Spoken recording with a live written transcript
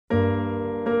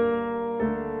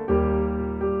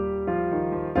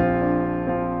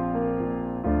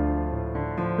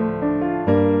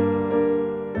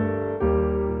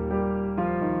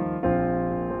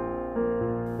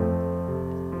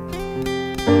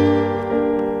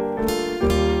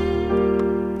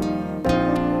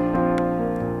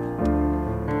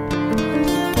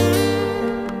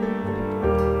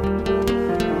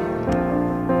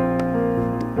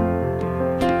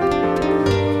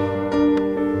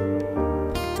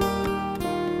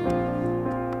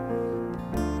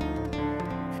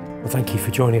Thank you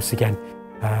for joining us again.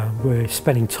 We're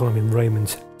spending time in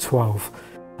Romans 12.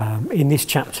 In this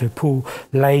chapter, Paul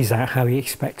lays out how he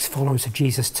expects followers of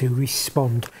Jesus to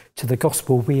respond to the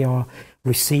gospel. We are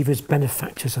receivers,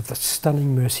 benefactors of the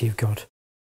stunning mercy of God.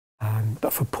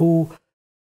 But for Paul,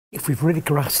 if we've really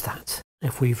grasped that,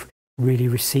 if we've really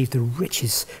received the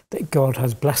riches that God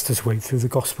has blessed us with through the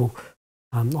gospel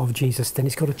of Jesus, then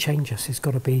it's got to change us. It's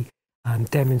got to be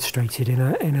demonstrated in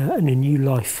a new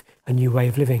life, a new way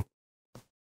of living.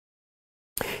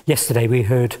 Yesterday we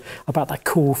heard about that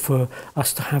call for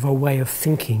us to have our way of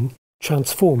thinking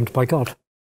transformed by God.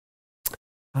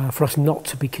 For us not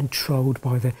to be controlled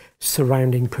by the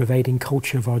surrounding, pervading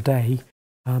culture of our day,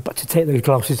 but to take those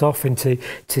glasses off and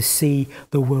to see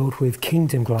the world with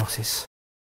kingdom glasses.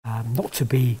 Not to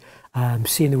be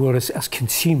seeing the world as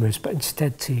consumers, but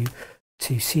instead to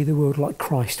see the world like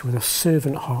Christ, with a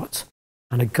servant heart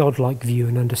and a God-like view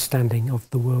and understanding of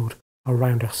the world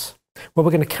around us. Well,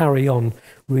 we're going to carry on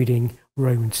reading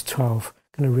Romans 12.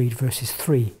 I'm going to read verses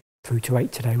 3 through to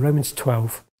 8 today. Romans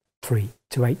 12, 3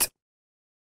 to 8.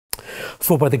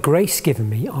 For by the grace given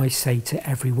me, I say to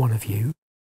every one of you,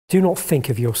 do not think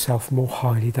of yourself more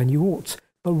highly than you ought,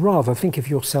 but rather think of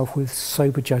yourself with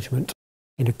sober judgment,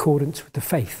 in accordance with the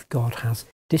faith God has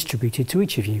distributed to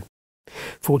each of you.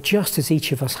 For just as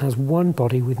each of us has one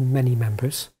body with many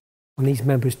members, and these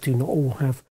members do not all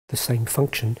have the same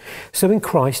function, so in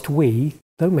Christ we,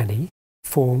 though many,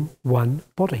 form one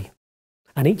body,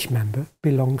 and each member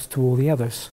belongs to all the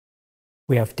others.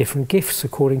 We have different gifts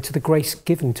according to the grace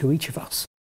given to each of us.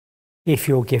 If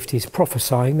your gift is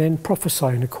prophesying, then prophesy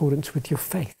in accordance with your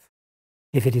faith.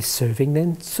 If it is serving,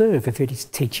 then serve. If it is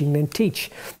teaching, then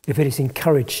teach. If it is to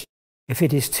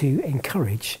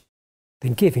encourage,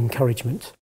 then give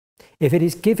encouragement. If it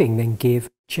is giving, then give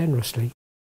generously.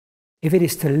 If it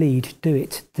is to lead, do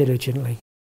it diligently.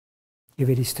 If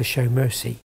it is to show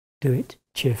mercy, do it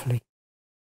cheerfully.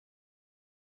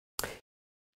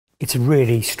 It's a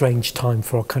really strange time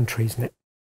for our country, isn't it?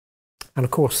 And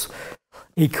of course,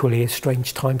 equally a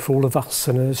strange time for all of us,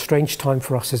 and a strange time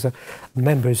for us as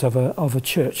members of a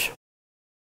church.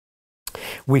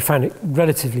 We found it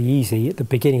relatively easy at the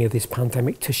beginning of this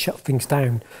pandemic to shut things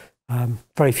down.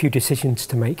 Very few decisions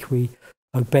to make. We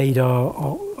obeyed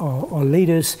our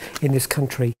leaders in this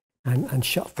country and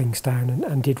shut things down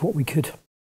and did what we could.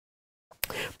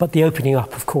 But the opening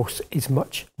up, of course, is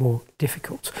much more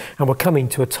difficult. And we're coming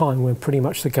to a time when pretty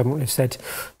much the government has said,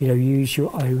 use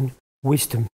your own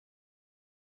wisdom.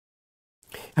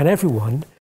 And everyone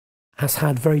has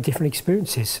had very different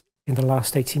experiences in the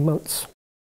last 18 months.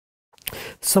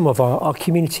 Some of our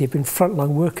community have been frontline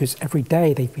workers every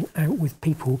day. They've been out with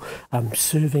people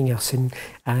serving us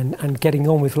and getting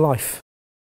on with life,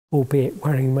 albeit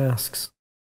wearing masks.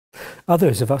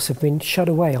 Others of us have been shut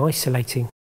away, isolating.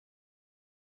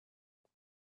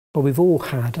 But we've all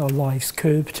had our lives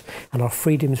curbed and our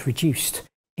freedoms reduced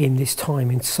in this time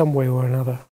in some way or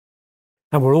another.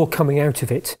 And we're all coming out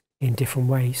of it in different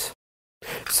ways.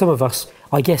 Some of us,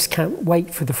 I guess, can't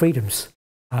wait for the freedoms.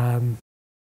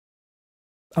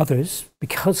 Others,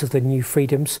 because of the new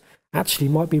freedoms, actually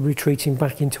might be retreating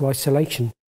back into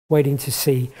isolation, waiting to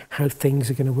see how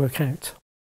things are going to work out.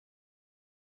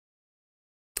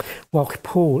 While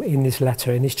Paul, in this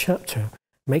letter, in this chapter,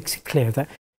 makes it clear that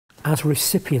as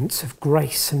recipients of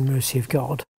grace and mercy of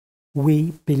God,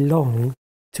 we belong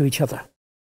to each other.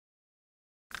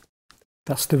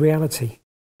 That's the reality.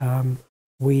 When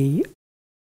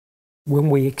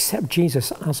we accept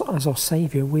Jesus as our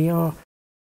Saviour, we are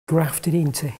grafted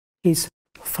into his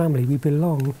family. We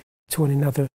belong to one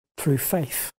another through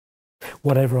faith.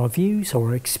 Whatever our views or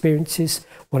our experiences,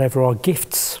 whatever our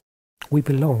gifts, we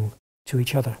belong to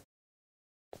each other.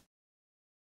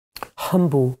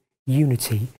 Humble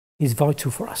unity is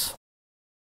vital for us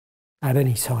at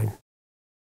any time.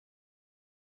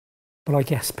 But I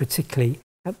guess particularly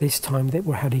at this time that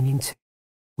we're heading into,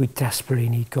 we desperately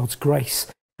need God's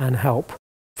grace and help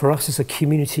for us as a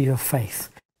community of faith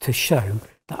to show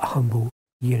that humble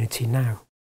unity now.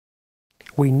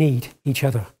 We need each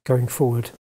other going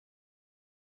forward.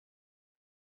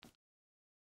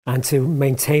 And to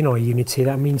maintain our unity,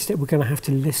 that means that we're going to have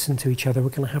to listen to each other. We're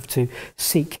going to have to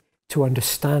seek to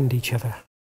understand each other.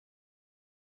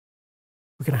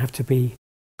 We're going to have to be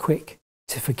quick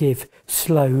to forgive,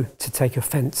 slow to take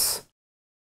offence.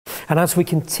 And as we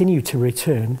continue to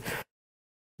return,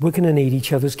 we're going to need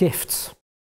each other's gifts.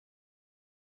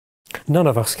 None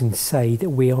of us can say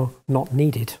that we are not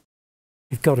needed.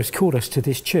 If God has called us to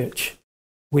this church,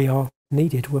 we are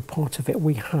needed. We're part of it.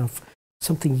 We have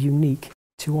something unique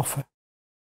to offer.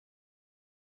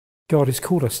 God has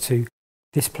called us to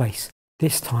this place,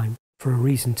 this time, for a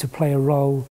reason to play a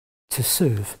role, to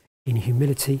serve in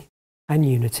humility and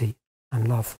unity and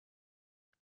love.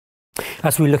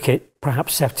 As we look at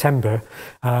perhaps September,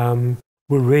 we're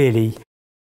really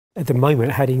at the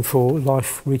moment heading for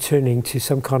life returning to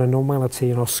some kind of normality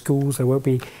in our schools. There won't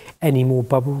be any more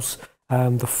bubbles.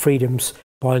 The freedoms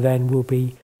by then will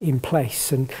be in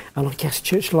place. And I guess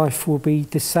church life will be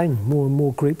the same. More and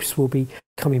more groups will be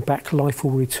coming back. Life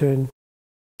will return.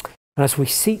 And as we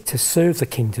seek to serve the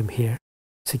kingdom here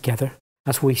together,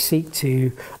 as we seek to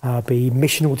be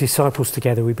missional disciples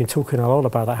together, we've been talking a lot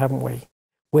about that, haven't we?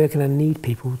 We're going to need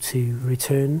people to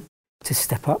return, to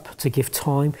step up, to give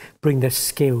time, bring their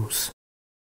skills,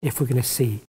 if we're going to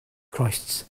see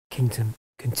Christ's kingdom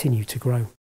continue to grow.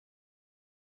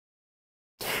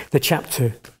 The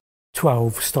chapter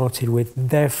 12 started with,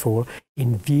 therefore,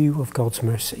 in view of God's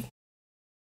mercy.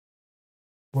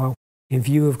 Well, in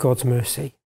view of God's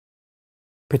mercy,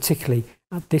 particularly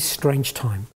at this strange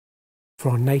time,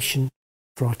 for our nation,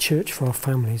 for our church, for our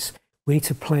families, we need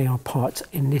to play our part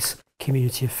in this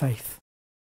community of faith.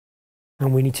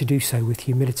 And we need to do so with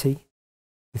humility,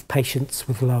 with patience,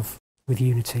 with love, with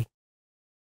unity.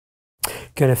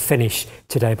 Going to finish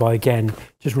today by again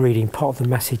just reading part of the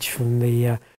message from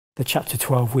the chapter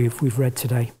 12 we've read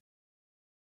today.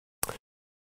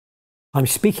 I'm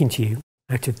speaking to you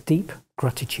out of deep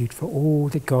gratitude for all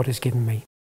that God has given me,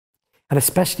 and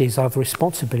especially as I have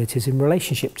responsibilities in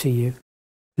relationship to you.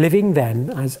 Living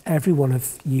then, as every one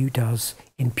of you does,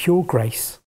 in pure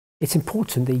grace, it's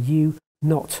important that you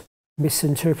not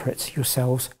misinterpret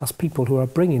yourselves as people who are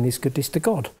bringing this goodness to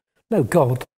God. No,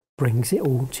 God brings it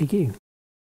all to you.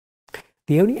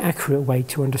 The only accurate way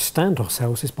to understand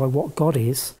ourselves is by what God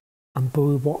is and by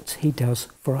what he does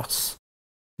for us,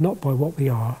 not by what we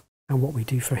are and what we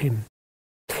do for him.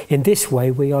 In this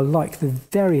way, we are like the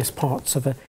various parts of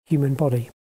a human body.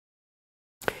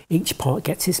 Each part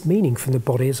gets its meaning from the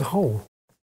body as a whole,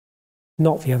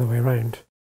 not the other way around.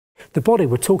 The body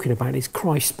we're talking about is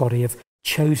Christ's body of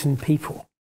chosen people.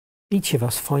 Each of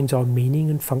us finds our meaning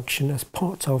and function as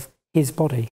part of his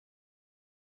body.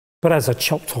 But as a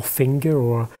chopped off finger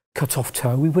or a cut off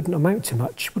toe, we wouldn't amount to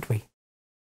much, would we?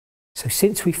 So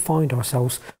since we find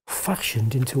ourselves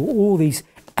fashioned into all these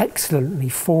excellently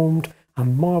formed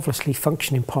and marvellously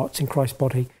functioning parts in Christ's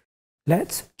body,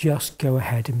 let's just go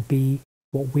ahead and be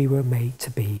what we were made to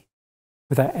be,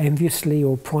 without enviously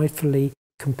or pridefully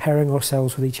comparing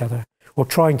ourselves with each other or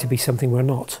trying to be something we're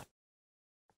not.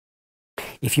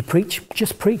 If you preach,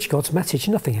 just preach God's message,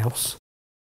 nothing else.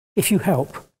 If you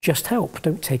help, just help,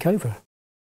 don't take over.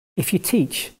 If you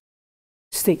teach,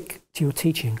 stick to your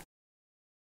teaching.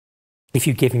 If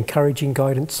you give encouraging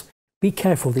guidance, be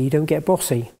careful that you don't get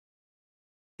bossy.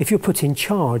 If you're put in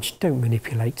charge, don't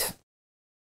manipulate.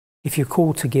 If you're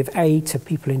called to give aid to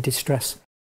people in distress,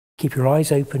 keep your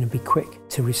eyes open and be quick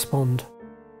to respond.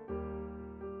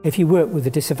 If you work with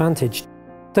the disadvantaged,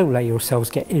 don't let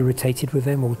yourselves get irritated with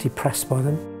them or depressed by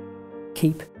them.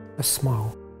 Keep a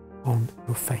smile on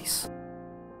your face.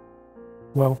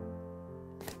 Well,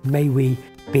 may we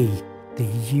be the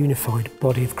unified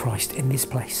body of Christ in this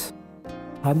place.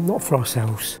 Not for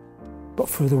ourselves, but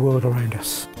for the world around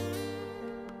us.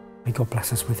 May God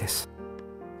bless us with this.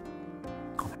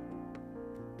 Amen.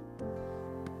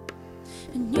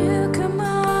 A new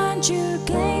command you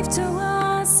gave to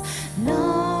us,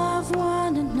 love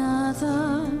one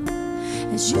another.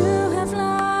 As you have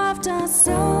loved us,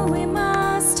 so we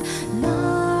must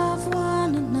love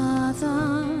one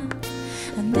another.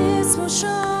 And this will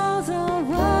show the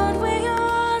world we're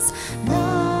yours.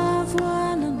 Love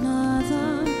one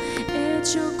another.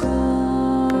 It's your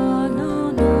call on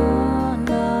our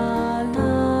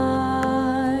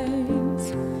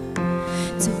lives.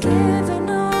 Together